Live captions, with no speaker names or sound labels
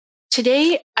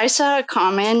Today, I saw a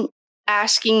comment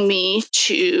asking me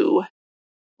to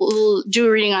do a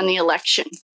reading on the election.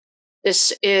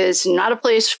 This is not a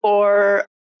place for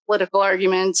political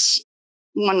arguments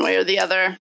one way or the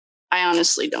other. I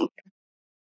honestly don't care.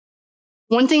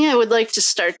 One thing I would like to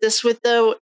start this with,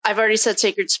 though, I've already said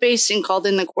sacred space and called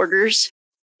in the quarters,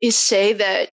 is say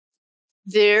that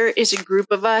there is a group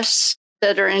of us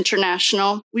that are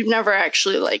international. We've never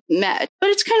actually met, but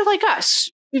it's kind of like us.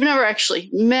 We've never actually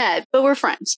met, but we're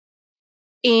friends.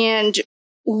 And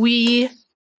we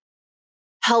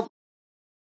help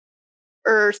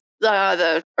Earth,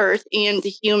 the Earth and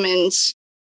the humans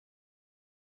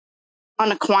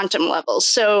on a quantum level.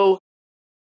 So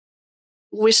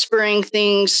whispering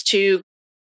things to,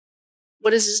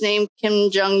 what is his name?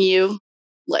 Kim Jong-il.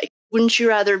 Like, wouldn't you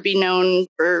rather be known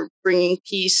for bringing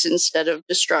peace instead of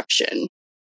destruction?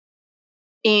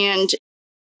 And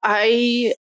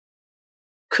I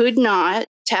could not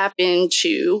tap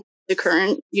into the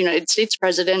current United States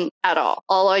president at all.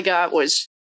 All I got was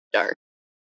dark.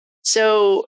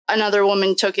 So another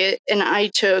woman took it, and I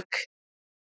took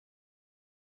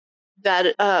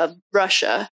that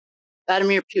Russia,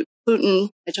 Vladimir Putin.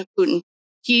 I took Putin.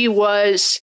 He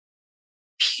was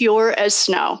pure as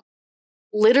snow,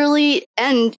 literally,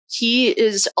 and he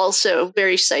is also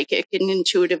very psychic and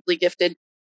intuitively gifted.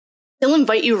 He'll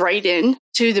invite you right in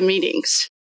to the meetings.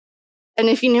 And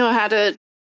if you know how to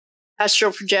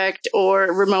astral project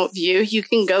or remote view, you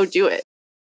can go do it.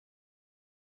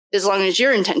 As long as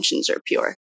your intentions are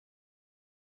pure.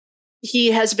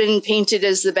 He has been painted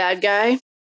as the bad guy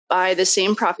by the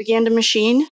same propaganda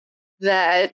machine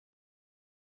that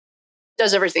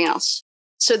does everything else.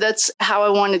 So that's how I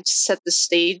wanted to set the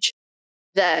stage,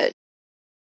 that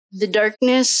the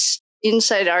darkness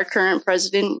inside our current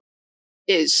president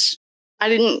is, I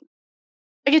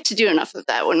get to do enough of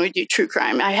that when we do true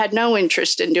crime. I had no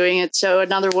interest in doing it, so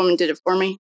another woman did it for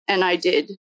me, and I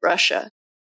did Russia.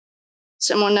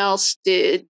 Someone else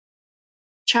did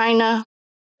China.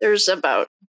 There's about,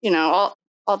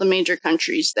 all the major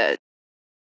countries that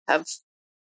have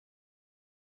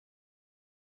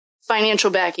financial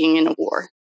backing in a war.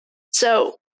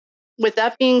 So with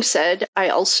that being said, I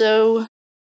also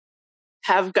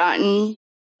have gotten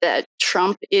that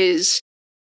Trump is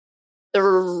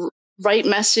the right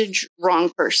message,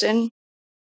 wrong person.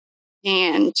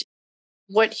 And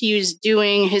what he's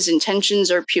doing, his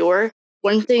intentions are pure.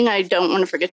 One thing I don't want to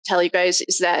forget to tell you guys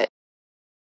is that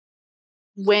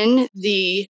when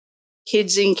the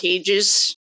kids in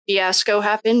cages fiasco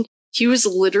happened, he was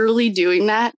literally doing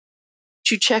that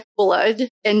to check blood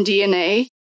and DNA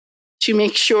to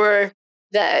make sure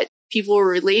that people were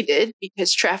related,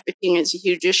 because trafficking is a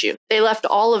huge issue. They left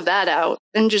all of that out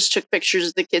and just took pictures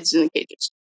of the kids in the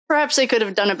cages. Perhaps they could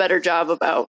have done a better job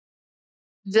about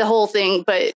the whole thing,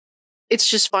 but it's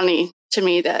just funny to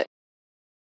me that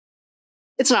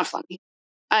it's not funny.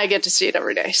 I get to see it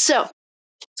every day. So,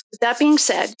 with that being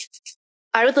said,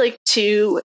 I would like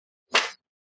to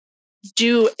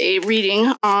do a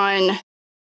reading on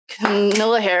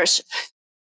Kamala Harris.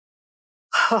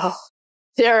 Oh,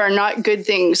 there are not good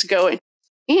things going.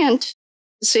 And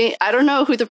see, I don't know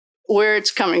where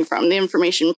it's coming from, the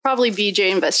information. Probably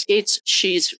bjinvestigates.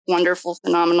 She's wonderful,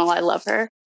 phenomenal. I love her.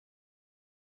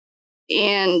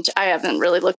 And I haven't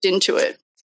really looked into it.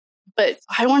 But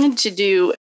I wanted to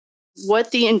do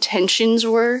what the intentions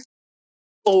were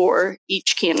for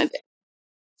each candidate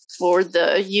for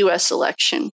the US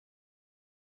election.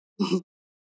 I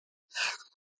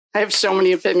have so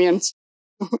many opinions.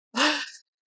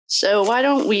 So why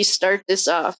don't we start this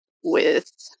off with,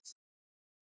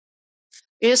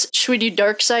 should we do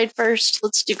Dark Side first?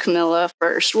 Let's do Kamila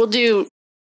first. We'll do,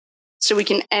 so we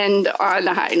can end on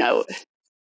a high note.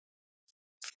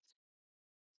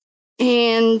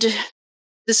 And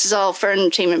this is all for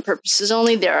entertainment purposes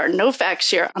only. There are no facts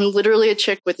here. I'm literally a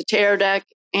chick with a tarot deck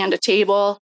and a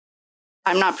table.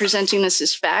 I'm not presenting this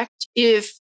as fact.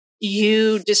 If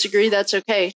you disagree, that's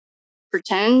okay.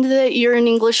 Pretend that you're in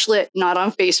English Lit, not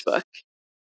on Facebook.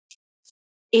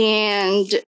 And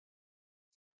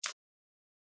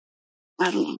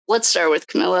I don't know. Let's start with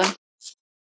Kamila.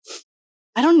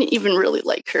 I don't even really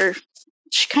like her.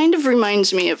 She kind of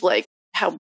reminds me of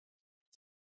how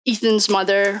Ethan's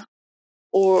mother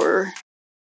or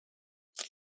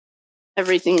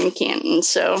everything in Canton.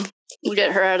 So we'll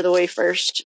get her out of the way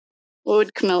first. What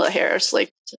would Kamala Harris like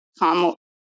to comment?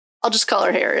 I'll just call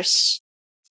her Harris.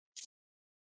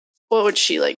 What would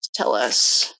she like to tell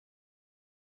us?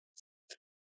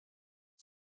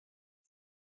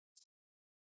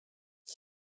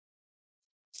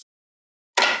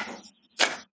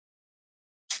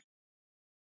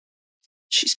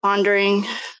 She's pondering.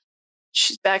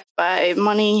 She's backed by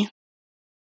money.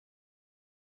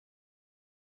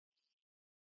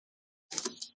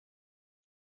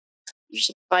 There's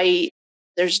a fight.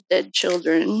 There's dead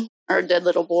children, or a dead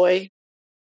little boy.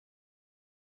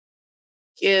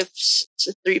 Gifts. It's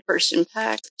a 3-person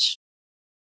pact.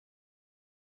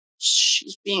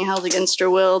 She's being held against her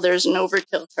will. There's an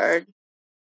overkill card.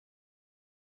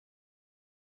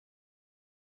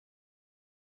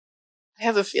 I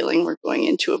have a feeling we're going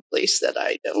into a place that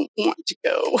I don't want to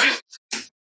go.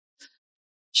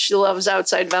 She loves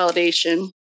outside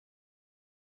validation.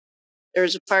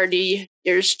 There's a party.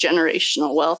 Here's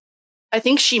generational wealth. I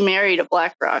think she married a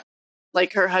BlackRock.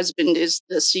 Like her husband is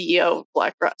the CEO of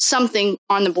BlackRock. Something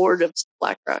on the board of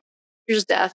BlackRock. Here's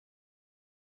death.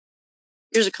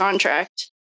 Here's a contract.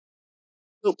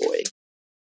 Oh boy.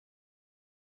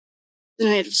 The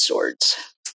Knight of Swords.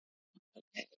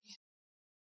 Okay.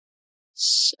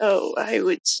 So I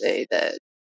would say that.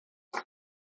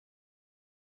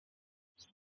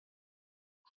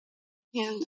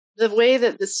 And the way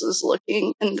that this is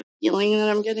looking and the feeling that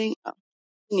I'm getting, I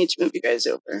need to move you guys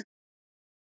over.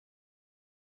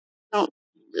 I don't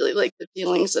really like the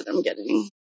feelings that I'm getting.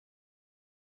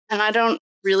 And I don't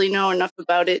really know enough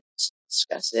about it to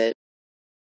discuss it.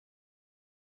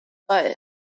 But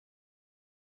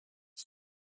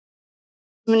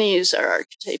I'm going to use our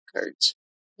archetype cards.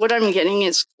 What I'm getting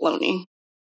is cloning.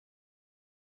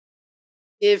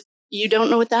 If you don't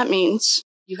know what that means,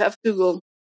 you have Google,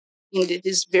 and it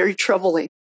is very troubling.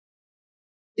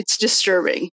 It's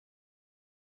disturbing.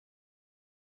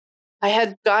 I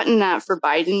had gotten that for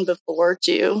Biden before,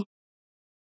 too.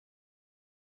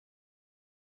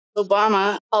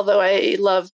 Obama, although I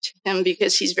loved him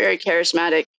because he's very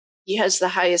charismatic, he has the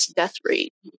highest death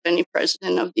rate of any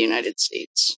president of the United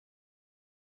States.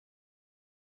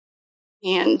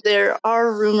 And there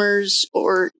are rumors,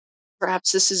 or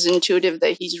perhaps this is intuitive,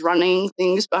 that he's running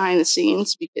things behind the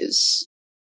scenes, because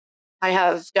I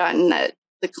have gotten that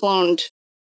the cloned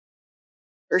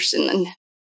person in the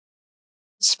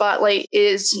spotlight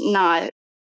is not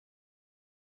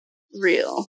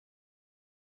real.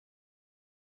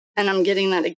 And I'm getting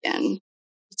that again.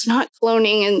 It's not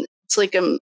cloning, and it's like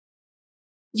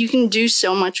you can do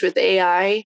so much with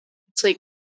AI. It's like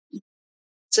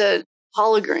it's a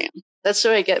hologram. That's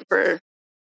what I get for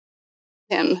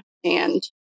him. And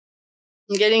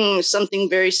I'm getting something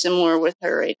very similar with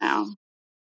her right now.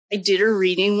 I did a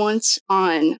reading once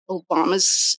on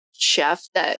Obama's chef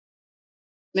that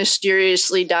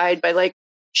mysteriously died by like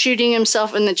shooting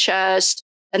himself in the chest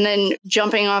and then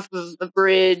jumping off of a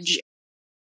bridge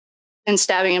and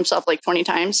stabbing himself like 20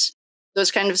 times.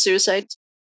 Those kind of suicides.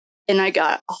 And I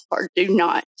got a hard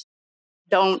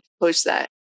don't post that.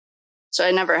 So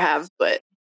I never have, but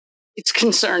it's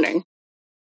concerning.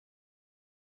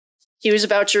 He was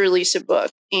about to release a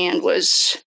book and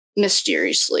was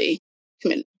mysteriously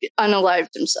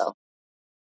unalived himself.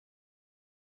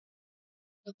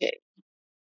 Okay.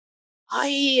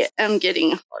 I am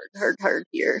getting hard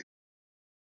here.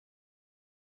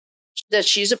 That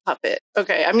she's a puppet.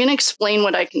 Okay, I'm going to explain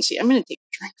what I can see. I'm going to take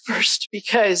a drink first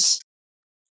because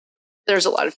there's a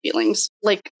lot of feelings,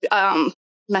 like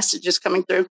messages coming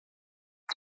through.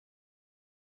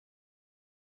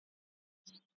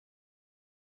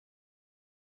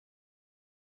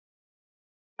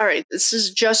 All right, this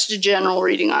is just a general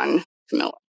reading on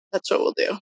Kamila. That's what we'll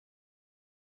do.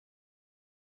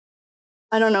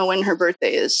 I don't know when her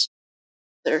birthday is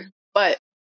there, but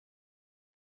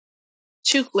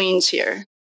 2 queens here.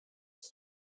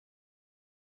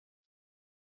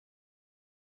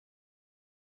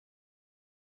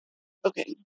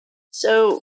 Okay,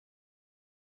 so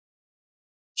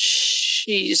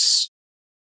she's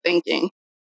thinking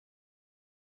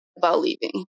about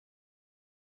leaving.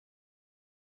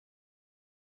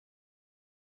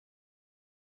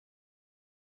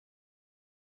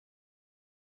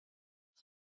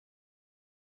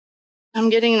 I'm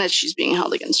getting that she's being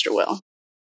held against her will.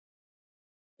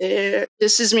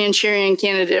 This is Manchurian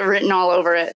Candidate written all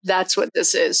over it. That's what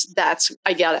this is.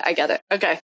 I get it.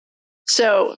 Okay.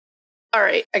 So, all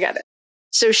right, I got it.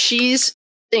 So she's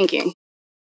thinking,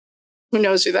 who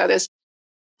knows who that is?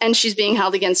 And she's being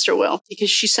held against her will because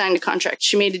she signed a contract.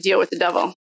 She made a deal with the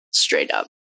devil, straight up.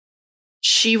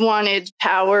 She wanted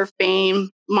power,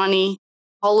 fame, money,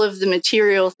 all of the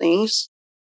material things.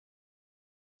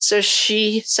 So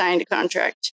she signed a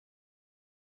contract.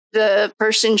 The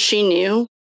person she knew,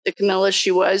 the Kamila she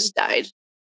was, died.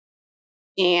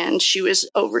 And she was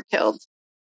overkilled.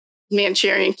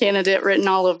 Manchurian Candidate written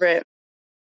all over it.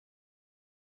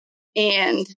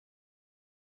 And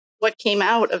what came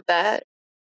out of that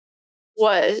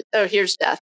was, here's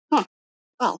death. Huh.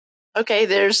 Well, Okay,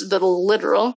 there's the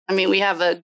literal. I mean, we have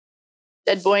a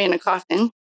dead boy in a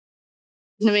coffin.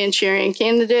 The Manchurian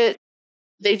Candidate,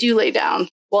 they do lay down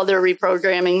while they're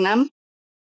reprogramming them.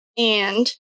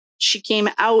 And she came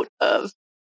out of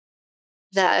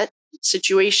that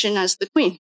situation as the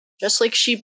queen, just like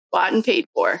she bought and paid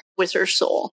for with her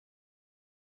soul.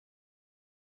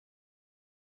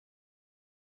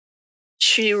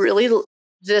 She really,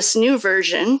 this new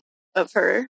version of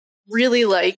her really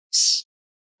likes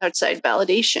outside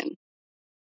validation.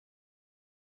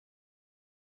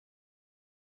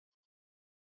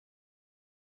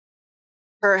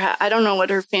 I don't know what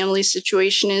her family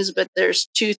situation is, but there's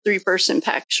 2 3-person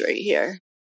packs right here.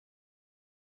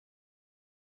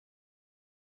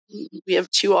 We have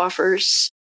 2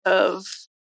 offers of,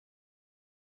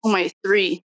 oh my,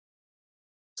 3.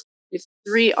 We have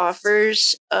 3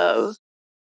 offers of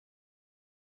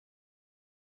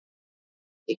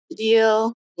take the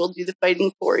deal, we'll do the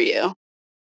fighting for you.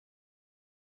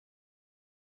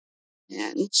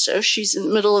 And so she's in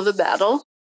the middle of a battle.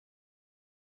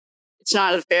 It's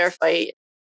not a fair fight.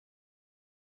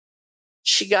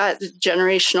 She got the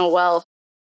generational wealth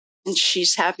and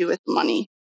she's happy with the money.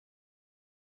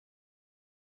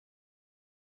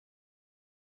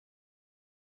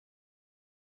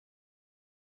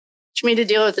 She made a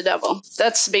deal with the devil.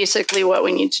 That's basically what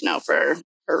we need to know for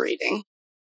her reading.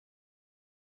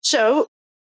 So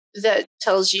that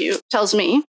tells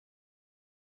me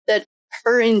that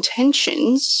her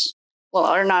intentions, well,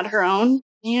 are not her own,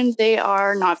 and they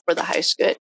are not for the highest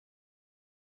good.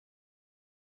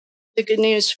 The good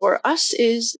news for us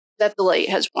is that the light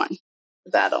has won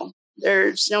the battle.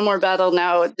 There's no more battle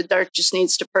now. The dark just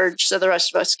needs to purge so the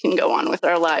rest of us can go on with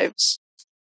our lives.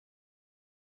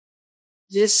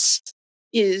 This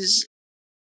is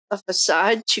a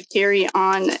facade to carry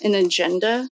on an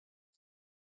agenda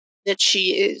that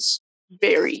she is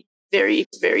very, very,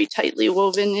 very tightly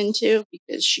woven into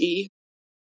because she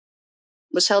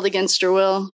was held against her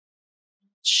will.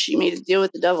 She made a deal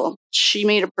with the devil. She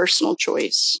made a personal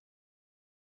choice.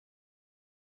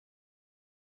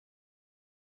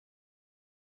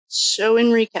 So in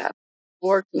recap,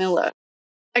 for Kamila,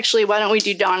 actually, why don't we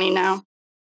do Donnie now?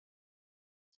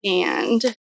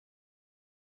 And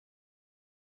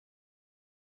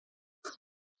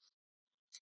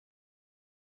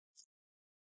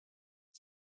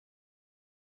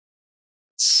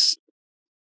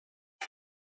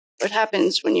what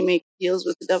happens when you make deals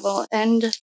with the devil.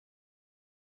 And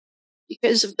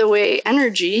because of the way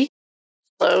energy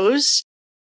flows,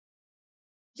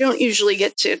 you don't usually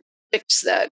get to fix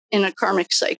that in a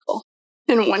karmic cycle.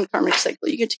 In one karmic cycle,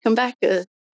 you get to come back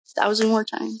 1,000 more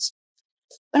times.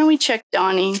 Why don't we check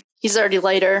Donnie? He's already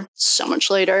lighter, so much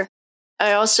lighter.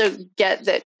 I also get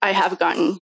that I have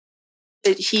gotten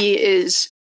that he is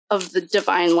of the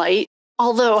divine light,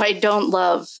 although I don't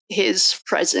love his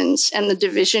presence and the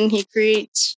division he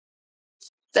creates.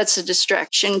 That's a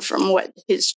distraction from what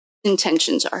his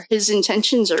intentions are. His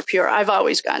intentions are pure. I've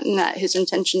always gotten that his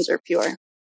intentions are pure.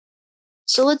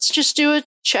 So let's just do a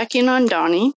check-in on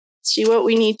Donnie, see what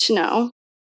we need to know.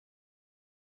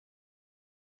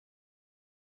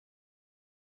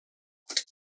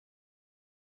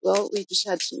 Well, we just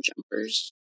had some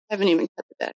jumpers. I haven't even cut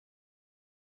the deck.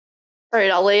 All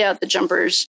right, I'll lay out the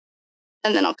jumpers,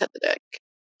 and then I'll cut the deck.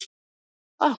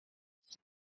 Oh.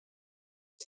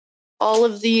 All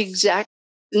of the exact,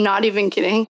 not even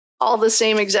kidding, all the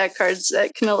same exact cards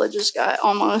that Kamila just got,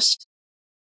 almost.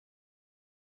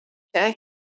 Okay.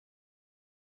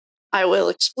 I will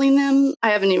explain them.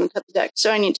 I haven't even cut the deck,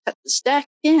 so I need to cut this deck,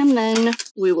 and then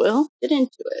we will get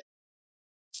into it.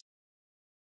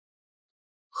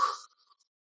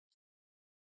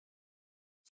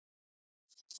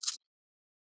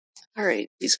 All right,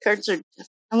 these cards are...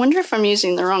 I wonder if I'm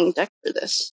using the wrong deck for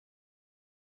this.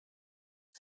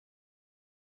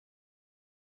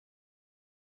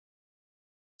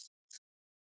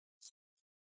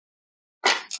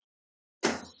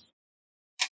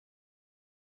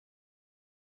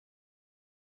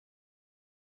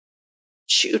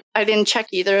 Shoot, I didn't check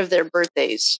either of their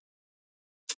birthdays.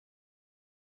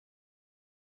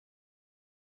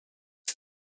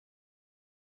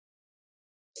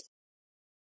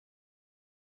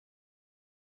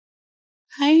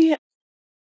 I'm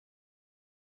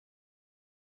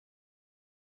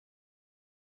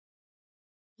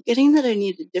getting that I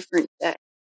need a different deck.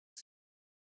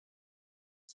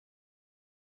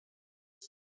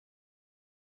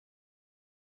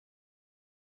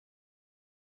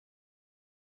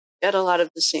 Got a lot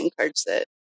of the same cards that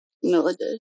Kamila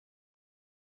did.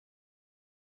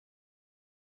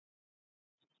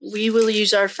 We will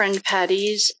use our friend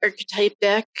Patty's archetype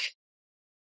deck.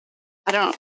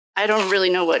 I don't really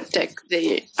know what deck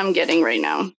I'm getting right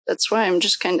now. That's why I'm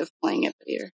just kind of playing it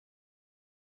here.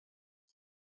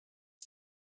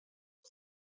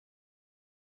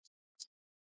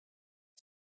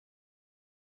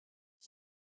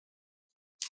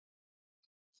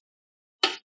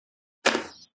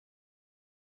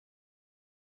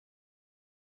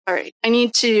 All right, I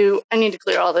need to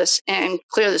clear all this and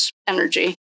clear this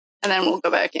energy, and then we'll go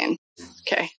back in.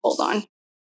 Okay, hold on. I'm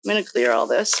gonna clear all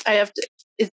this.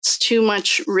 It's too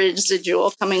much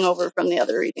residual coming over from the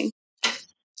other reading. I'm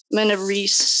gonna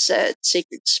reset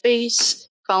sacred space,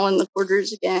 call in the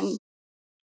quarters again,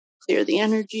 clear the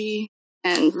energy,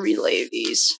 and relay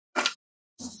these.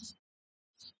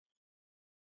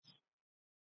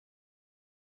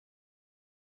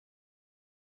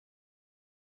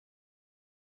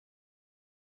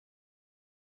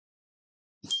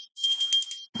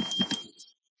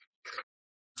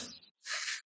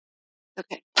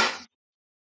 Okay.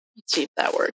 Let's see if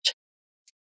that worked.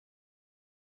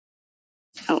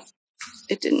 Oh,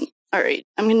 it didn't. All right.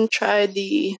 I'm going to try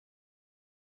the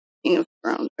King of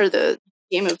Thrones, or the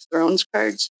Game of Thrones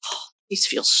cards. Oh, these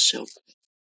feel so good.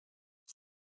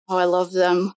 Oh, I love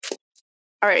them.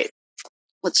 All right.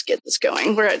 Let's get this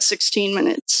going. We're at 16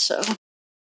 minutes, so.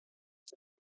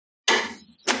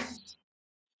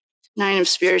 9 of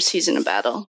Spears, he's in a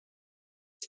battle.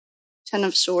 10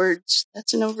 of Swords,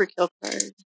 that's an Overkill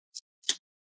card.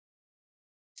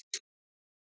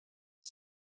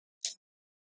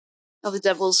 Oh, the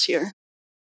Devil's here.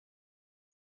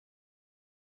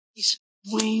 These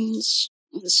coins.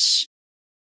 This.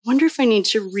 I wonder if I need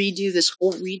to redo this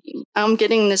whole reading. I'm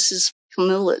getting this as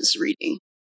Kamila's reading.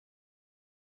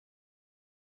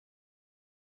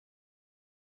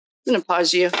 I'm going to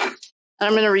pause you. And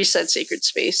I'm going to reset sacred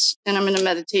space. And I'm going to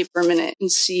meditate for a minute and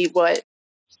see what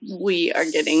we are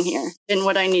getting here and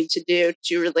what I need to do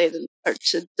to relay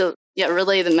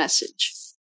relay the message.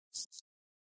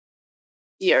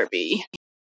 BRB.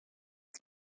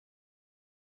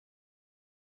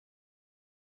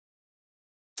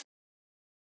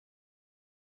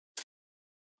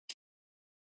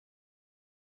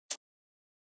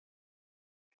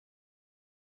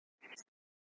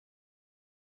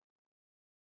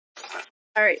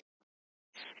 All right.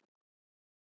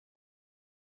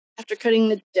 After cutting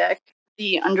the deck,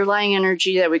 the underlying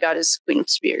energy that we got is Queen of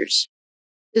Spears.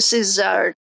 This is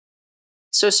our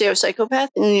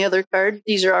socio-psychopath in the other card.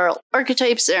 These are our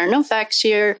archetypes. There are no facts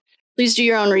here. Please do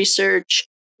your own research.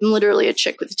 I'm literally a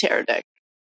chick with a tarot deck.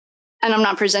 And I'm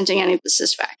not presenting any of this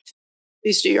as fact.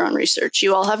 Please do your own research.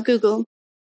 You all have Google.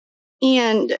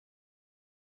 And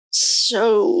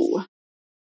so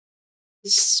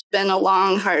it's been a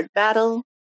long, hard battle.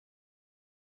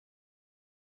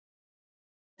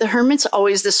 The Hermit's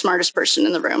always the smartest person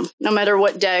in the room, no matter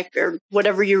what deck or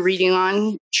whatever you're reading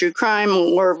on, true crime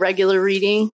or regular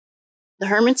reading. The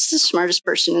Hermit's the smartest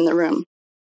person in the room.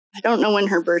 I don't know when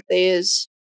her birthday is.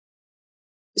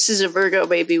 This is a Virgo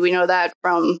baby. We know that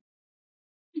from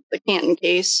the Canton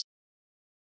case.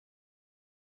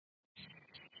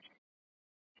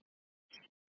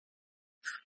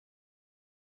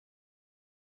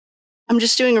 I'm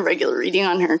just doing a regular reading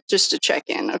on her just to check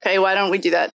in. Okay, why don't we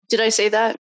do that? Did I say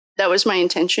that? That was my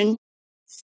intention.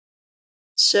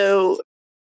 So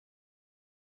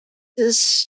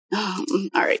this, all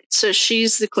right. So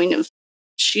she's the queen of,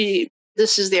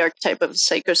 this is the archetype of a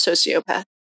psychosociopath.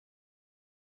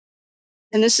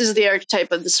 And this is the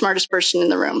archetype of the smartest person in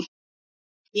the room.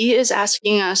 He is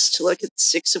asking us to look at the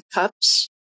 6 of Cups.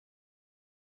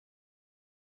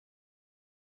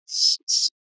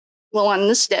 Well, on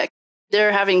this deck,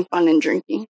 they're having fun and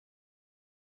drinking.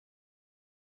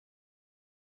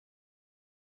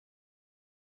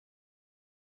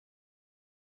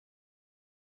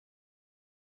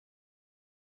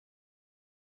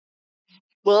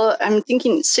 Well, I'm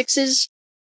thinking 6s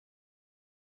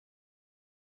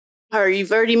are,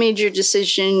 you've already made your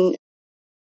decision.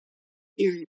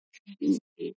 You're putting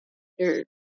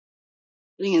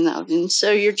in the oven.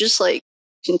 So you're just like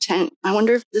content. I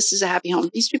wonder if this is a happy home.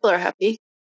 These people are happy.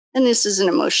 And this is an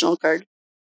emotional card.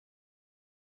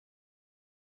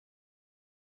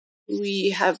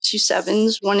 We have 2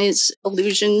 7s. One is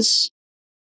illusions.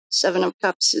 7 of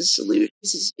Cups is illusion.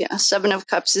 7 of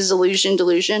Cups is illusion,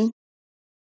 delusion.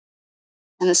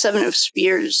 And the 7 of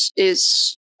Spears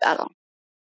is battle.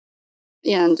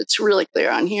 And it's really clear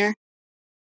on here.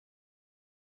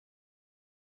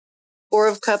 4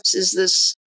 of Cups is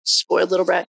this spoiled little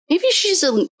brat. Maybe she's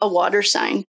a water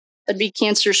sign. That'd be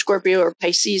Cancer, Scorpio, or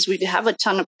Pisces. We'd have a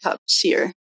ton of cups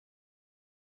here.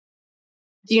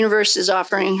 The universe is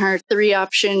offering her 3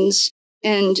 options.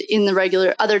 And in the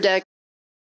regular other deck,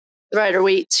 the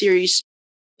Rider-Waite series,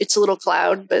 it's a little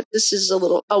cloud, but this is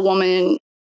a woman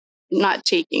not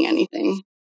taking anything.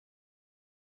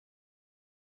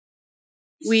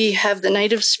 We have the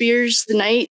Knight of Spears. The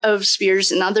Knight of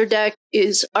Spears in other deck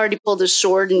is already pulled his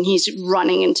sword and he's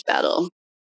running into battle.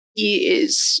 He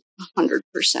is 100%.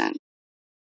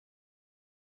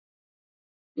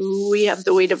 We have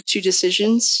the weight of 2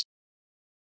 decisions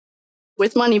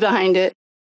with money behind it.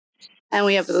 And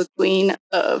we have the Queen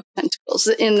of Pentacles.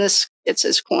 In this, it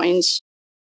says coins.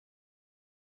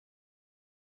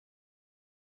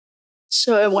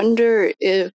 So I wonder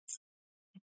if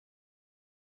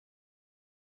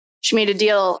she made a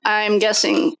deal. I'm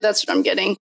guessing that's what I'm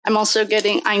getting. I'm also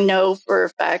getting, I know for a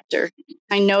fact, or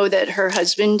I know that her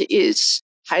husband is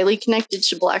highly connected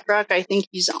to BlackRock. I think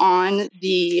he's on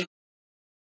the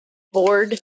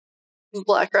board of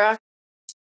BlackRock.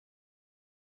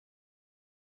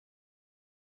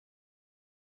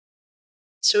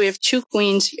 So we have 2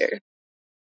 queens here.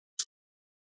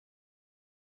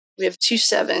 We have 2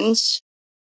 sevens.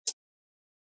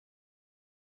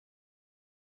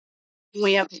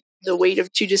 We have the weight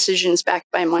of 2 decisions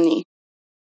backed by money.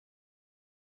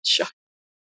 Sure.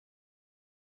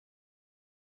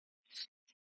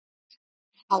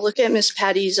 I'll look at Miss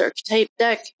Patty's archetype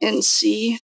deck and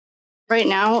see. Right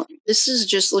now, this is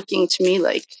just looking to me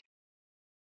like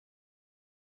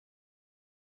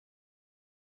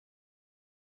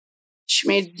she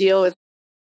made a deal with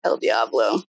El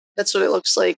Diablo. That's what it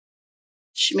looks like.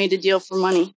 She made a deal for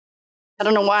money. I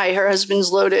don't know why. Her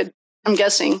husband's loaded. I'm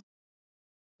guessing.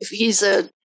 If he's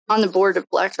on the board of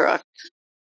BlackRock.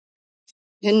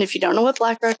 And if you don't know what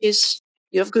BlackRock is,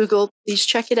 you have Google, please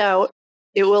check it out.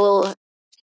 It will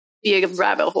be a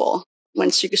rabbit hole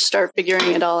once you start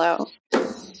figuring it all out.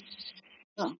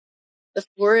 Oh, the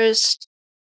forest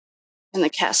and the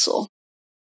castle.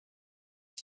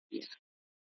 Yeah.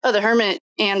 Oh, the hermit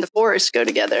and the forest go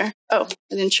together. Oh,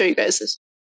 I didn't show you guys this.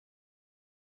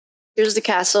 Here's the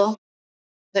castle.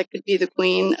 That could be the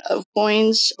Queen of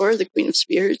Coins or the Queen of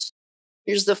Spears.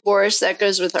 Here's the forest. That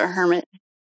goes with our hermit.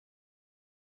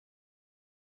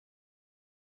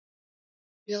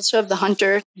 We also have the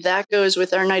hunter. That goes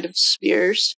with our Knight of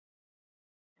Spears.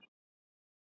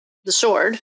 The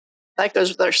sword. That goes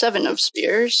with our 7 of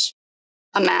Spears.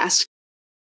 A mask.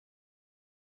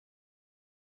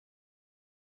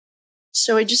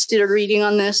 So I just did a reading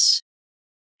on this.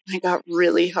 I got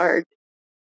really hard.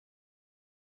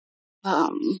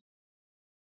 What's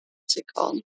it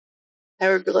called?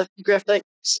 Hieroglyphics.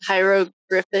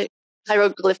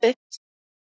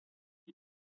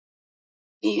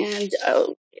 And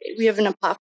we have an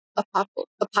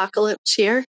apocalypse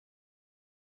here.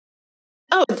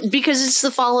 Oh, because it's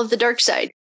the fall of the dark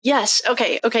side. Yes.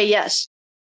 Okay, yes.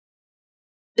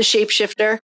 The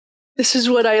shapeshifter. This is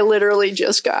what I literally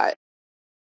just got.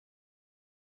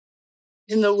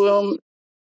 In the womb.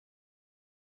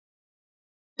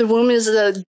 The womb is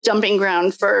the dumping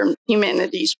ground for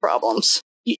humanity's problems.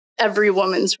 Every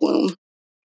woman's womb.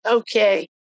 Okay.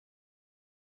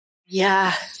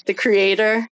 Yeah, the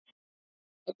creator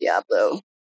of Diablo.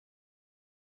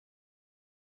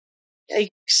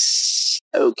 Yikes.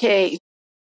 Okay.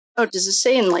 Oh, does it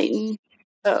say enlighten?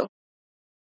 Oh.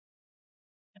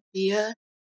 Yeah.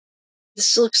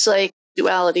 This looks like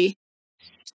duality.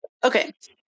 Okay.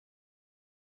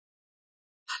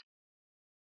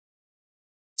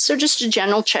 So just a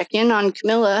general check-in on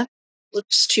Kamila.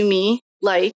 Looks to me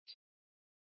like,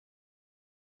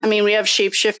 I mean, we have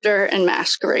shapeshifter and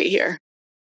mask right here.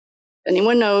 If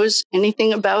anyone knows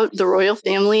anything about the royal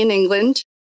family in England,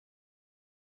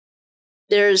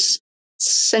 there's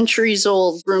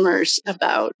centuries-old rumors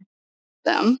about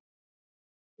them.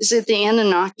 Is it the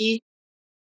Anunnaki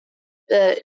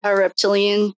that are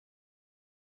reptilian?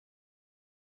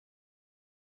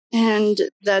 And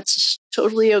that's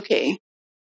totally okay,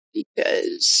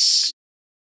 because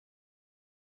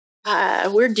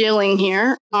we're dealing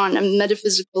here on a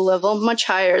metaphysical level much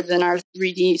higher than our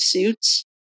 3D suits.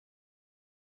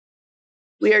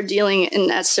 We are dealing in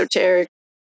esoteric,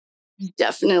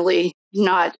 definitely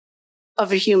not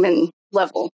of a human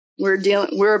level.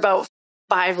 We're about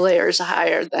 5 layers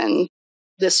higher than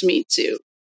this meat suit.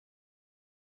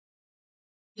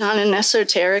 On an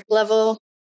esoteric level,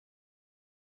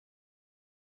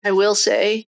 I will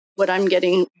say what I'm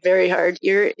getting very hard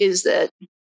here is that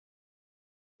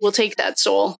we'll take that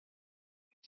soul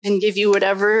and give you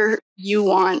whatever you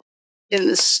want in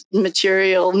this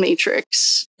material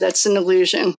matrix. That's an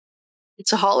illusion.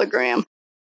 It's a hologram.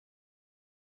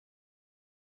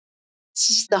 This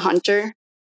is the hunter.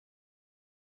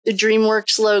 The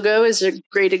DreamWorks logo is a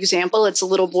great example. It's a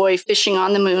little boy fishing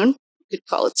on the moon. could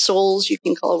call it souls. You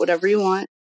can call it whatever you want.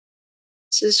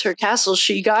 This is her castle.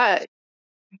 She got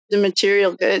the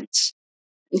material goods.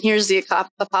 And here's the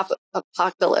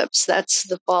apocalypse. That's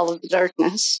the fall of the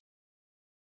darkness.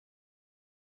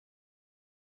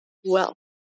 Well,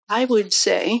 I would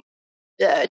say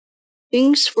that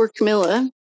things for Kamila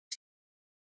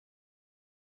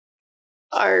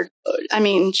are, I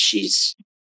mean, she's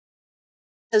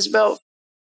has about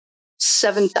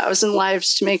 7,000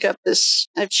 lives to make up this.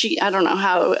 I don't know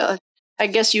how, I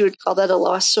guess you would call that a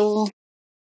lost soul.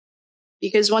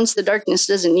 Because once the darkness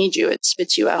doesn't need you, it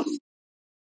spits you out.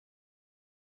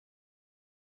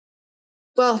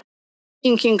 Well,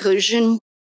 in conclusion,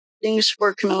 things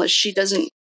for Kamila, she doesn't,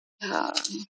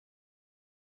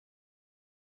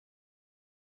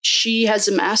 she has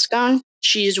a mask on.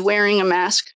 She's wearing a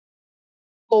mask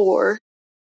for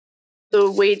the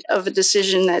weight of a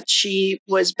decision that she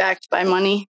was backed by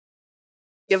money.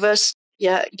 Give us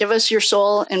your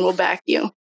soul and we'll back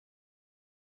you.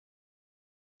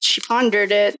 She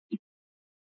pondered it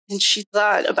and she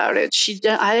thought about it.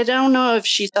 I don't know if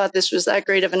she thought this was that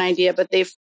great of an idea, but they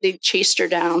chased her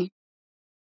down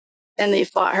and they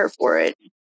fought her for it.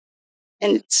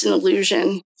 And it's an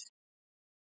illusion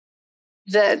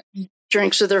that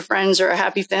drinks with her friends or a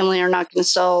happy family are not going to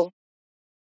solve.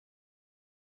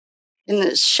 And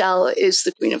the shell is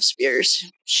the Queen of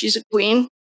Spears. She's a queen.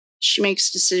 She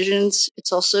makes decisions.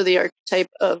 It's also the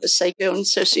archetype of a psycho and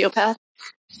sociopath.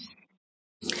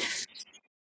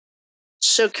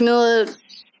 So Kamila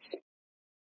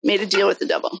made a deal with the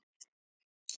devil.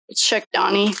 Let's check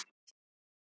Donnie.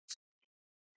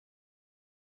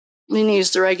 I'm going to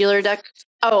use the regular deck.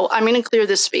 Oh, I'm going to clear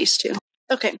this space too.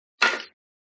 Okay.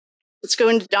 Let's go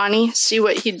into Donnie, see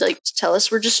what he'd like to tell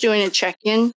us. We're just doing a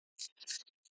check-in.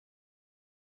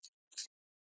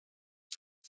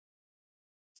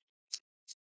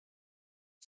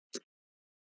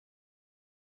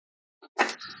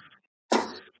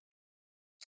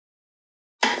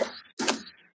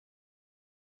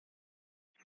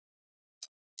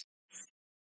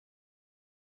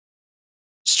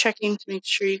 Just checking to make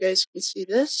sure you guys can see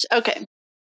this. Okay.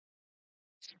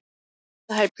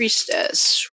 The High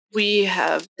Priestess. We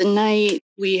have the Knight.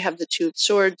 We have the Two of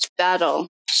Swords. Battle.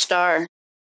 Star.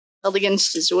 Held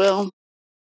against his will.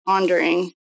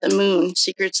 Pondering. The Moon.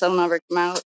 Secrets that'll never come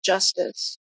out.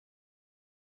 Justice.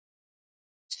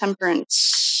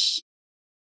 Temperance.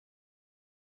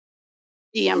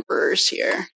 The Emperor's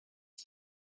here.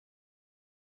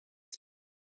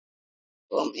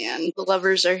 Oh man, the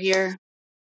Lovers are here.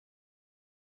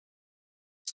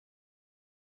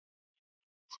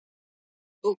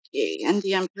 Okay, and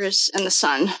the Empress and the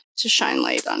Sun to shine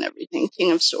light on everything.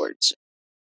 King of Swords.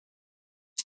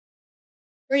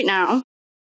 Right now,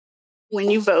 when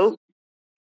you vote,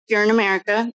 if you're in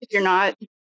America, if you're not,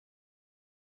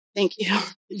 thank you.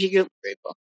 Be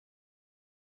grateful.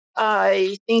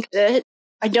 I think that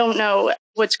I don't know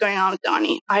what's going on with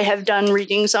Donnie. I have done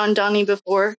readings on Donnie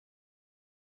before.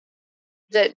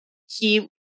 That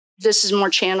this is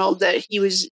more channeled, that he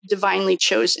was divinely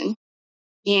chosen.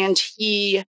 And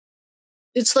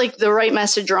it's like the right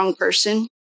message, wrong person.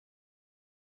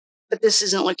 But this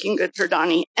isn't looking good for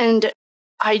Donnie. And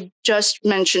I just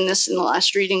mentioned this in the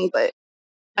last reading, but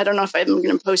I don't know if I'm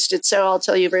going to post it, so I'll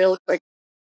tell you real quick.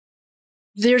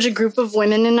 There's a group of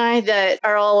women and I that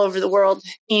are all over the world,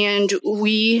 and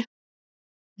we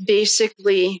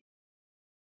basically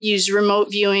use remote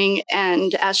viewing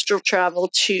and astral travel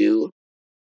to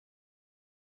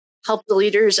help the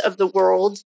leaders of the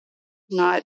world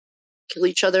not kill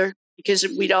each other, because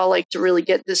we'd all like to really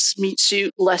get this meat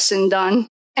suit lesson done,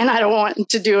 and I don't want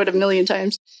to do it a million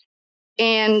times.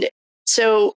 And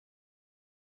so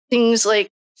things like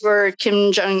for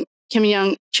Kim Jong Lee,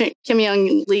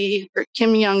 or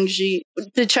Kim Jong-ji,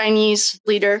 the Chinese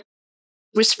leader,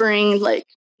 whispering like,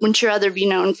 wouldn't you rather be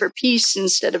known for peace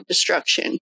instead of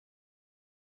destruction?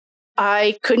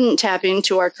 I couldn't tap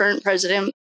into our current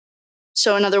president,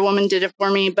 so another woman did it for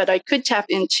me, but I could tap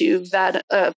into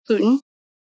Putin,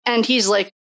 and he's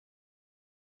like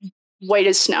white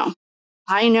as snow.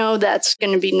 I know that's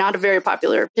going to be not a very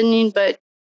popular opinion, but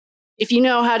if you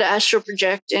know how to astral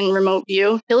project and remote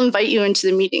view, he'll invite you into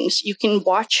the meetings. You can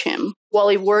watch him. While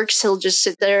he works, he'll just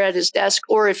sit there at his desk,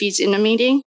 or if he's in a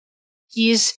meeting,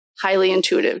 he's highly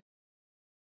intuitive.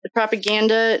 The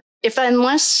propaganda,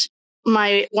 unless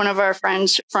one of our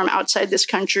friends from outside this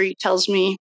country tells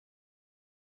me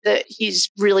that he's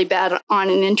really bad on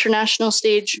an international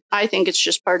stage, I think it's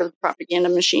just part of the propaganda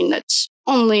machine that's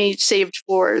only saved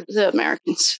for the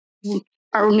Americans.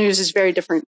 Our news is very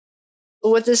different.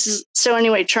 But what this is, so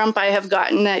anyway, Trump, I have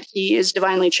gotten that he is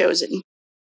divinely chosen.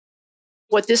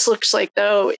 What this looks like,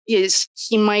 though, is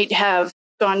he might have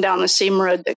gone down the same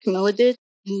road that Kamila did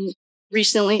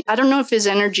recently. I don't know if his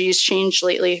energy has changed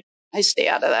lately. I stay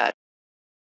out of that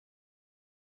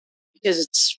because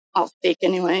it's all fake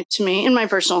anyway, to me, in my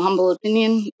personal humble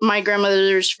opinion. My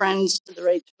grandmother's friends did the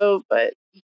right to vote, but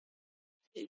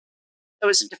that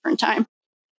was a different time.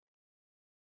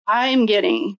 I'm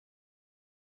getting,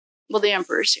 well, the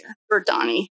Emperor's here for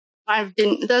Donnie.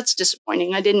 That's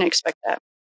disappointing. I didn't expect that.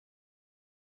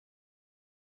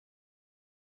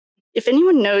 If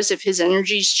anyone knows if his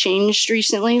energy's changed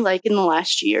recently, like in the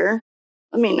last year,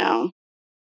 let me know.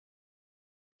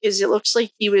 Because it looks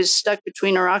like he was stuck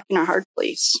between a rock and a hard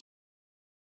place.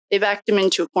 They backed him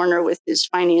into a corner with his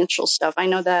financial stuff. I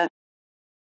know that.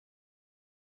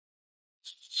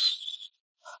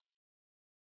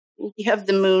 We have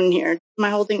the moon here. Am I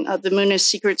holding the moon is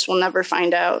secrets we'll never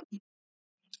find out.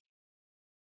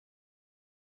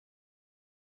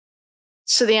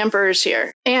 So the Emperor's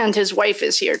here, and his wife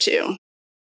is here too.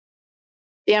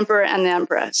 The Emperor and the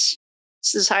Empress.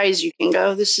 This is as high as you can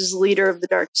go. This is the leader of the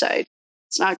dark side.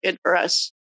 It's not good for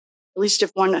us. At least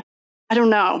if one, I don't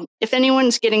know. If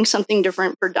anyone's getting something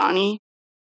different for Donnie,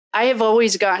 I have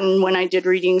always gotten, when I did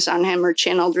readings on him or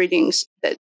channeled readings,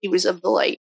 that he was of the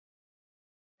light.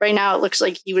 Right now, it looks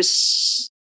like he was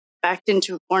backed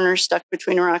into a corner, stuck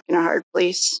between a rock and a hard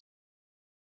place.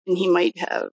 And he might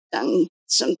have done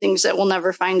some things that we'll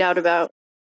never find out about.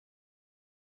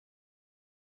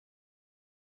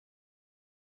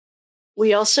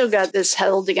 We also got this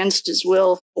held against his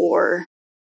will for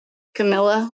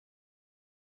Kamila.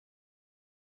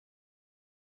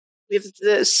 We have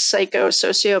the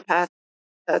sociopath.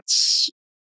 That's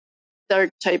the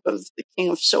archetype of the King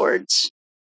of Swords.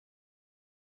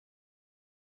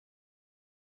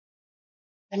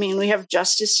 I mean, we have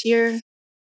Justice here.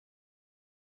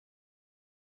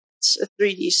 It's a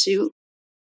 3D suit.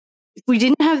 If we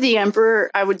didn't have the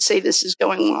Emperor, I would say this is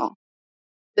going well.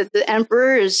 That the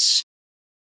Emperor is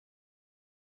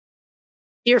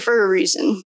here for a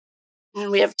reason.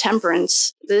 And we have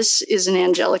Temperance. This is an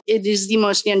angelic. It is the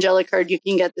most angelic card you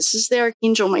can get. This is the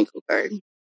Archangel Michael card.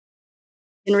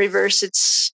 In reverse,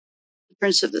 it's the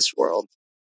Prince of this world.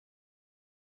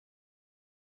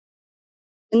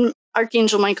 And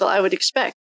Archangel Michael, I would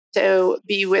expect to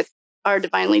be with our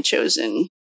divinely chosen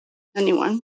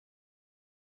anyone.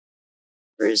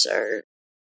 Where is our...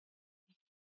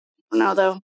 I don't know,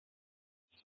 though.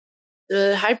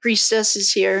 The High Priestess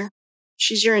is here.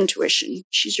 She's your intuition.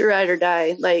 She's your ride or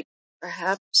die. Like,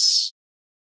 perhaps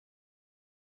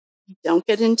don't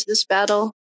get into this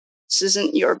battle. This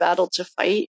isn't your battle to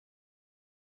fight.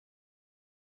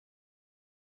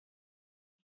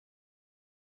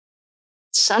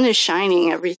 Sun is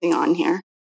shining everything on here.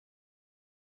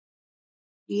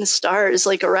 And the star is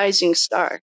like a rising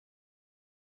star.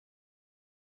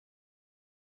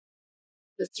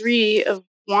 The 3 of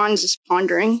Wands is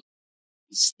pondering.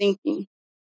 It's thinking.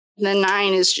 And the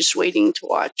 9 is just waiting to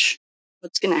watch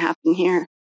what's going to happen here.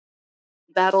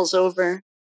 The battle's over.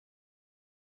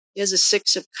 He has a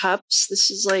 6 of Cups. This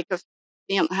is like a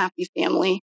happy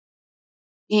family.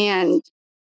 And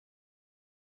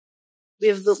we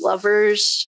have the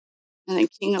Lovers and a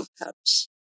King of Cups.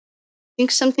 I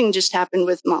think something just happened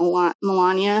with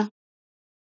Melania.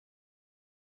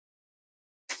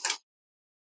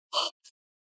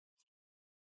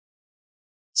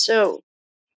 So,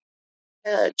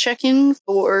 check in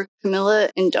for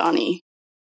Kamila and Donnie.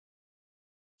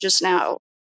 Just now,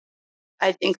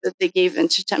 I think that they gave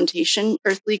into temptation,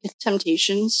 earthly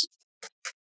temptations.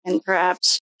 And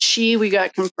perhaps we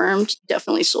got confirmed,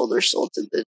 definitely sold her soul to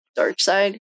the dark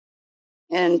side.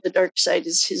 And the dark side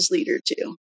is his leader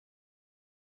too.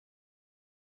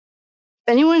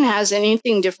 If anyone has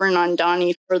anything different on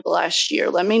Donnie for the last year,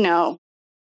 let me know.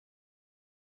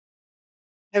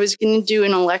 I was going to do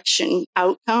an election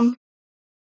outcome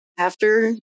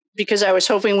after, because I was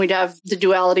hoping we'd have the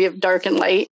duality of dark and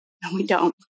light, and we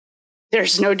don't.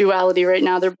 There's no duality right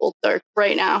now. They're both dark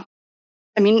right now.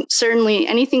 I mean, certainly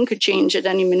anything could change at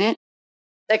any minute.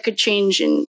 That could change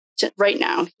right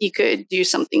now. He could do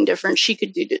something different. She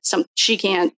could do something. She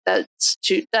can't. That's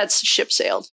ship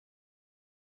sailed.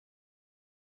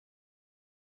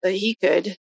 But he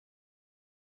could.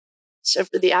 So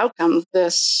for the outcome of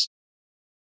this,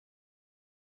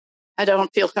 I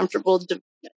don't feel comfortable.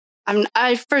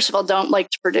 I first of all don't like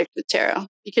to predict with tarot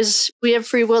because we have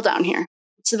free will down here.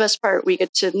 It's the best part. We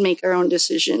get to make our own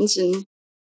decisions, and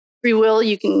free will,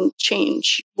 you can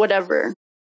change whatever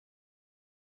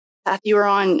path you are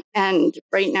on. And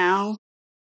right now,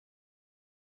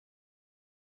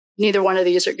 neither one of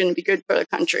these are going to be good for the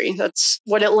country. That's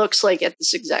what it looks like at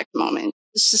this exact moment.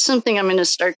 This is something I'm going to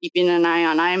start keeping an eye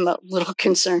on. I'm a little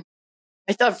concerned.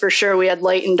 I thought for sure we had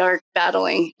light and dark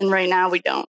battling, and right now we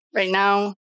don't. Right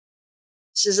now,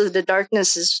 the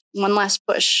darkness is one last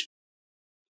push.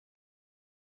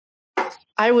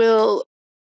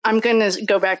 I'm going to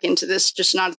go back into this,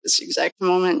 just not at this exact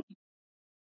moment,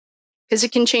 because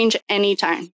it can change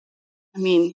anytime. I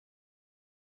mean,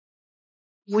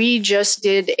 we just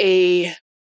did a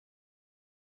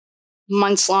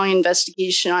months-long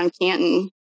investigation on Canton,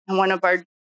 and one of our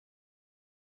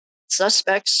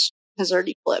suspects has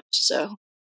already flipped, so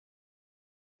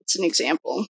it's an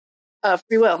example of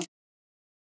free will.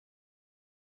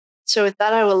 So with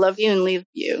that, I will love you and leave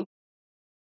you.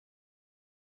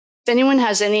 If anyone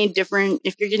has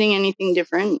if you're getting anything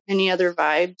different, any other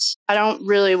vibes, I don't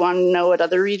really want to know what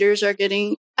other readers are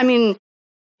getting. I mean,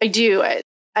 I do.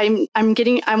 I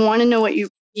want to know what you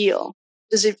feel.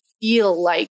 Does it feel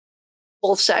like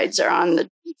both sides are on the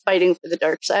fighting for the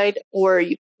dark side, or are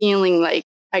you feeling like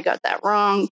I got that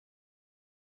wrong?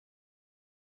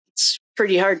 It's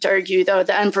pretty hard to argue, though.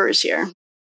 The Emperor's here.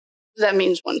 That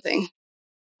means one thing.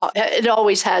 It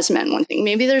always has meant one thing.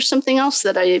 Maybe there's something else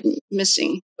that I'm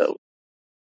missing, but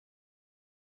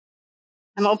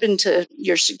I'm open to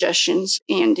your suggestions.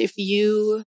 And if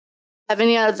you have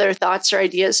any other thoughts or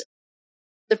ideas,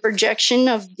 the projection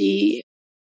of the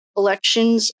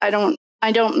elections, I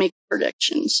don't make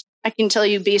predictions. I can tell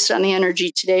you based on the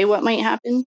energy today what might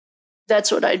happen.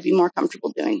 That's what I'd be more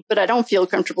comfortable doing. But I don't feel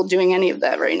comfortable doing any of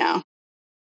that right now,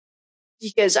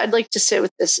 because I'd like to sit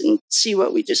with this and see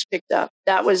what we just picked up.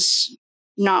 That was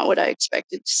not what I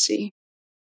expected to see.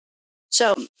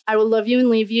 So I will love you and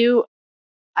leave you,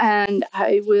 and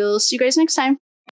I will see you guys next time.